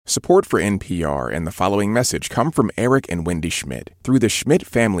Support for NPR and the following message come from Eric and Wendy Schmidt through the Schmidt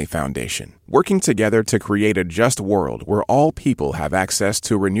Family Foundation, working together to create a just world where all people have access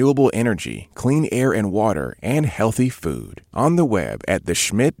to renewable energy, clean air and water, and healthy food. On the web at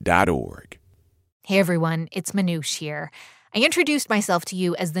theschmidt.org. Hey everyone, it's Manoush here. I introduced myself to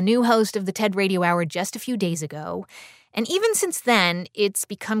you as the new host of the TED Radio Hour just a few days ago. And even since then, it's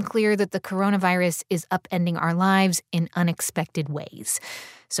become clear that the coronavirus is upending our lives in unexpected ways.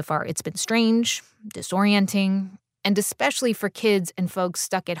 So far, it's been strange, disorienting, and especially for kids and folks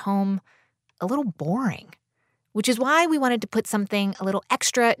stuck at home, a little boring. Which is why we wanted to put something a little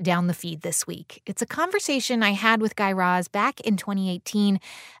extra down the feed this week. It's a conversation I had with Guy Raz back in 2018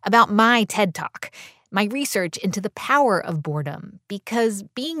 about my TED Talk, my research into the power of boredom. Because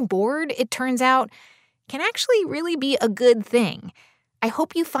being bored, it turns out, can actually really be a good thing. I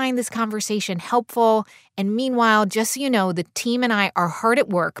hope you find this conversation helpful. And meanwhile, just so you know, the team and I are hard at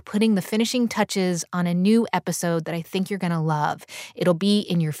work putting the finishing touches on a new episode that I think you're going to love. It'll be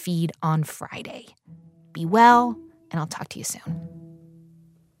in your feed on Friday. Be well, and I'll talk to you soon.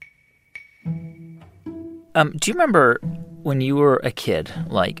 Do you remember when you were a kid,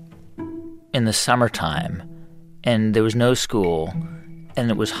 like in the summertime, and there was no school, and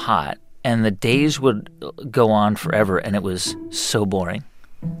it was hot, and the days would go on forever, and it was so boring?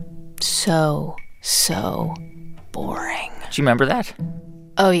 So boring. Do you remember that?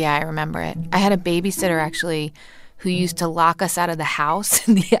 Oh, yeah, I remember it. I had a babysitter, actually, who used to lock us out of the house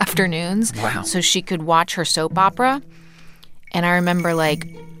in the afternoons. Wow. So she could watch her soap opera. And I remember, we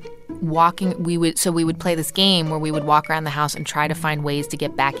would play this game where we would walk around the house and try to find ways to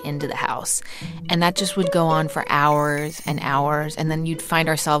get back into the house. And that just would go on for hours and hours. And then you'd find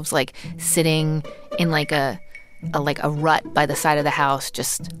ourselves, sitting in, a rut by the side of the house,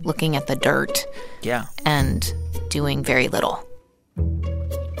 just looking at the dirt. Yeah. And doing very little.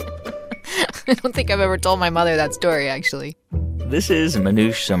 I don't think I've ever told my mother that story, actually. This is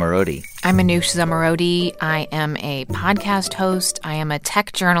Manoush Zomorodi. I'm Manoush Zomorodi. I am a podcast host, I am a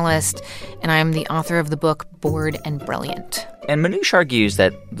tech journalist, and I am the author of the book Bored and Brilliant. And Manoush argues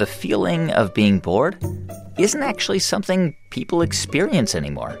that the feeling of being bored isn't actually something people experience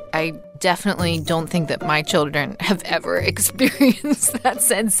anymore. I definitely don't think that my children have ever experienced that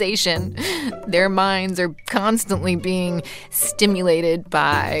sensation. Their minds are constantly being stimulated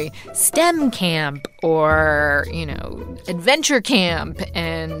by STEM camp or, adventure camp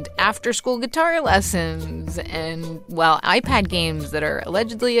and after-school guitar lessons and, iPad games that are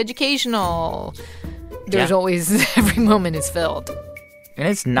allegedly educational. There's always, every moment is filled. And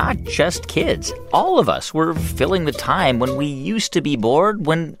it's not just kids. All of us were filling the time when we used to be bored,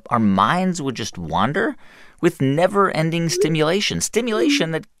 when our minds would just wander, with never-ending stimulation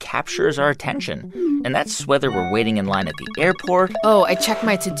that captures our attention. And that's whether we're waiting in line at the airport. Oh, I check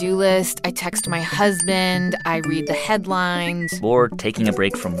my to-do list. I text my husband. I read the headlines. Or taking a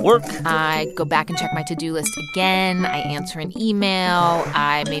break from work. I go back and check my to-do list again. I answer an email.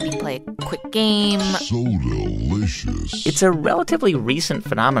 I maybe play a quick game. So delicious. It's a relatively recent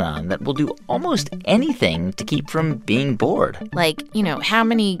phenomenon that will do almost anything to keep from being bored. How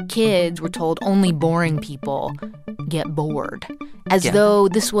many kids were told only boring people get bored? As though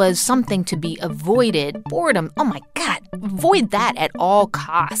this was something to be avoided. Boredom, oh my God, avoid that at all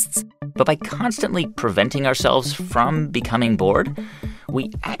costs. But by constantly preventing ourselves from becoming bored, we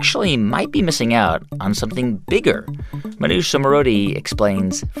actually might be missing out on something bigger. Manoush Zomorodi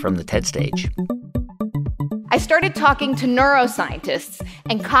explains from the TED stage. I started talking to neuroscientists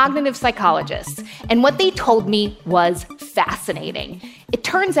and cognitive psychologists, and what they told me was fascinating. It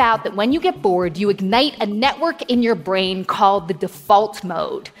turns out that when you get bored, you ignite a network in your brain called the default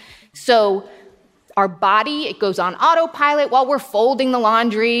mode. So our body, it goes on autopilot while we're folding the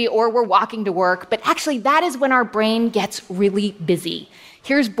laundry or we're walking to work, but actually that is when our brain gets really busy.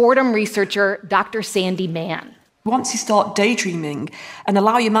 Here's boredom researcher Dr. Sandy Mann. Once you start daydreaming and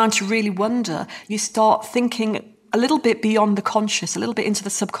allow your mind to really wander, you start thinking a little bit beyond the conscious, a little bit into the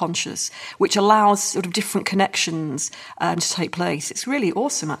subconscious, which allows sort of different connections to take place. It's really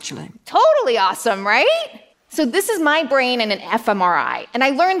awesome, actually. Totally awesome, right? So this is my brain in an fMRI, and I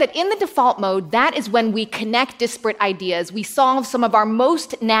learned that in the default mode, that is when we connect disparate ideas, we solve some of our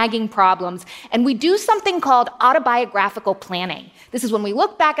most nagging problems, and we do something called autobiographical planning. This is when we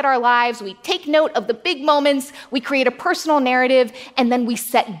look back at our lives, we take note of the big moments, we create a personal narrative, and then we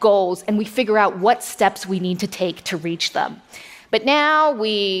set goals, and we figure out what steps we need to take to reach them. But now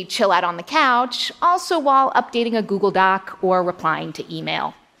we chill out on the couch, also while updating a Google Doc or replying to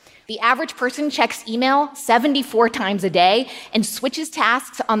email. The average person checks email 74 times a day and switches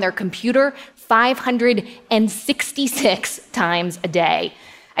tasks on their computer 566 times a day.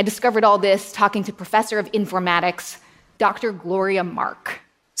 I discovered all this talking to Professor of Informatics, Dr. Gloria Mark.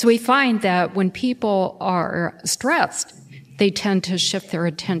 So we find that when people are stressed, they tend to shift their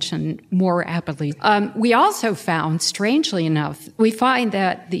attention more rapidly. We also found, strangely enough, we find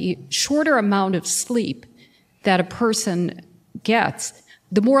that the shorter amount of sleep that a person gets,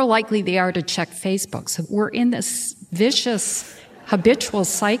 the more likely they are to check Facebook. So we're in this vicious, habitual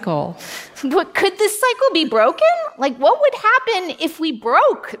cycle. But could this cycle be broken? Like, what would happen if we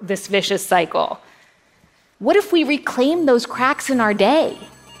broke this vicious cycle? What if we reclaim those cracks in our day?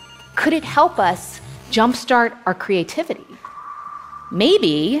 Could it help us jumpstart our creativity?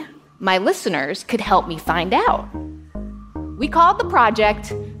 Maybe my listeners could help me find out. We called the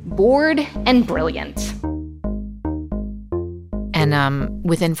project Bored and Brilliant. And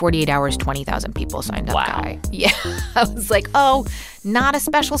within 48 hours, 20,000 people signed up. Wow. Guy. Yeah. I was like, oh, not a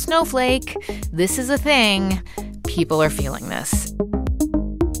special snowflake. This is a thing. People are feeling this.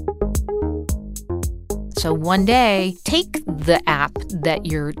 So one day, take the app that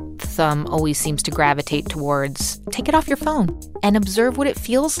your thumb always seems to gravitate towards, take it off your phone and observe what it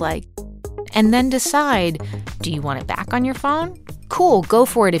feels like. And then decide, do you want it back on your phone? Cool, go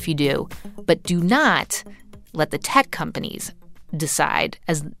for it if you do. But do not let the tech companies decide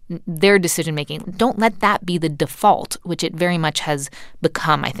as their decision-making. Don't let that be the default, which it very much has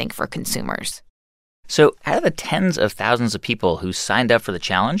become, I think, for consumers. So out of the tens of thousands of people who signed up for the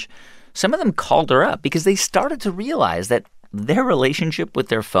challenge, some of them called her up because they started to realize that their relationship with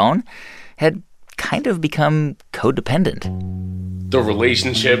their phone had kind of become codependent. The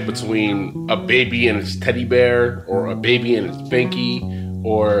relationship between a baby and its teddy bear, or a baby and its Binky,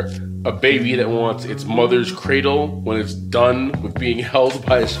 or a baby that wants its mother's cradle when it's done with being held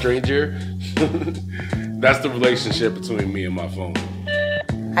by a stranger. That's the relationship between me and my phone.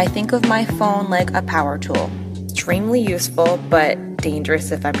 I think of my phone like a power tool. Extremely useful, but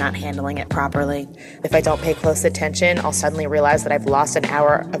dangerous if I'm not handling it properly. If I don't pay close attention, I'll suddenly realize that I've lost an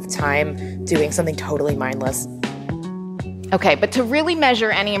hour of time doing something totally mindless. Okay, but to really measure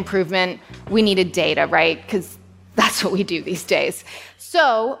any improvement, we needed data, right? Because that's what we do these days.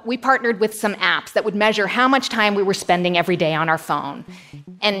 So we partnered with some apps that would measure how much time we were spending every day on our phone.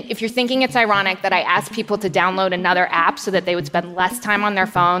 And if you're thinking it's ironic that I asked people to download another app so that they would spend less time on their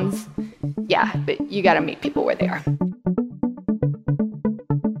phones, yeah, but you got to meet people where they are.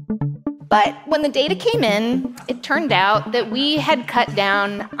 But when the data came in, it turned out that we had cut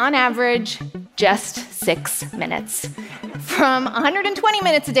down, on average, just 6 minutes. From 120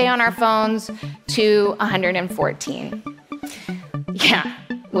 minutes a day on our phones to 114. Yeah,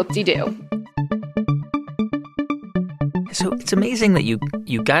 whoop-de-doo. So it's amazing that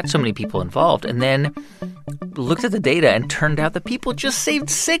you got so many people involved and then looked at the data and turned out that people just saved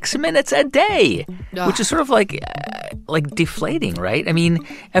 6 minutes a day, which is sort of like deflating, right? I mean,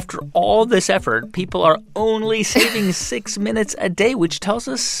 after all this effort, people are only saving 6 minutes a day, which tells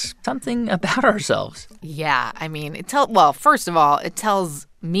us something about ourselves. Yeah, I mean, well, first of all, it tells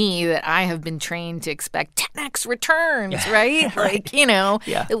me that I have been trained to expect 10x returns, right? Like, you know,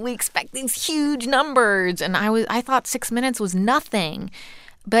 that we expect these huge numbers. And I thought 6 minutes was nothing.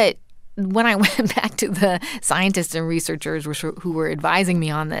 But when I went back to the scientists and researchers who were advising me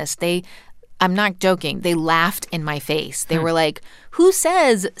on this, I'm not joking, they laughed in my face. They were like, who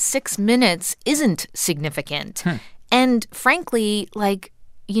says 6 minutes isn't significant? And frankly, like,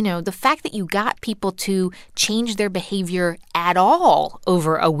 you know, the fact that you got people to change their behavior at all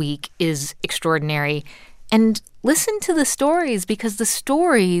over a week is extraordinary. And listen to the stories, because the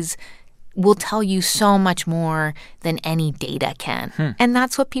stories will tell you so much more than any data can. And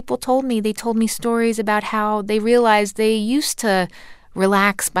that's what people told me. They told me stories about how they realized they used to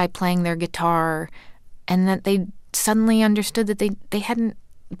relax by playing their guitar and that they suddenly understood that they hadn't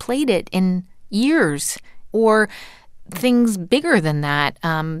played it in years, or things bigger than that,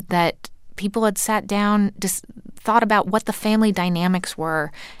 that people had sat down, just thought about what the family dynamics were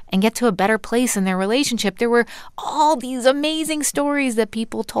and get to a better place in their relationship. There were all these amazing stories that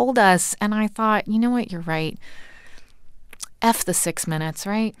people told us. And I thought, you know what, you're right. F the 6 minutes,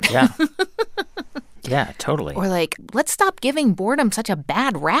 right? Yeah. Yeah, totally. Or like, let's stop giving boredom such a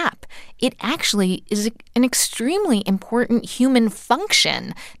bad rap. It actually is an extremely important human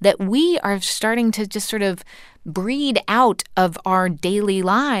function that we are starting to just sort of breed out of our daily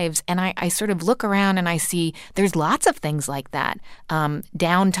lives. And I sort of look around and I see there's lots of things like that.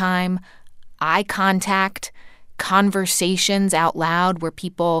 Downtime, eye contact, conversations out loud where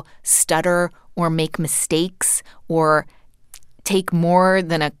people stutter or make mistakes or take more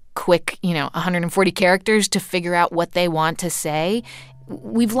than a quick, 140 characters to figure out what they want to say.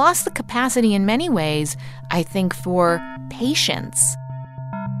 We've lost the capacity in many ways, I think, for patience.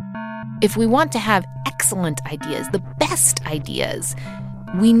 If we want to have excellent ideas, the best ideas,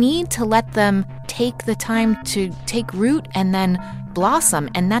 we need to let them take the time to take root and then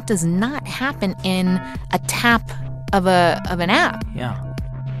blossom. And that does not happen in a tap of an app. Yeah.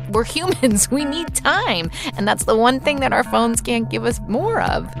 We're humans. We need time. And that's the one thing that our phones can't give us more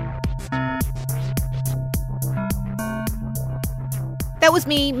of. That was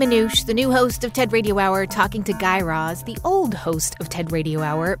me, Manoush, the new host of TED Radio Hour, talking to Guy Raz, the old host of TED Radio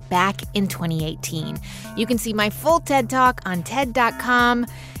Hour, back in 2018. You can see my full TED Talk on TED.com,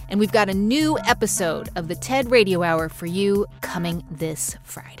 and we've got a new episode of the TED Radio Hour for you coming this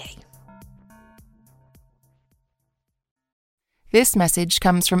Friday. This message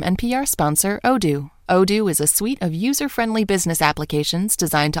comes from NPR sponsor Odoo. Odoo is a suite of user-friendly business applications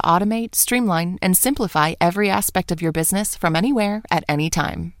designed to automate, streamline, and simplify every aspect of your business from anywhere at any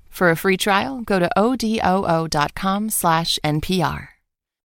time. For a free trial, go to odoo.com/NPR.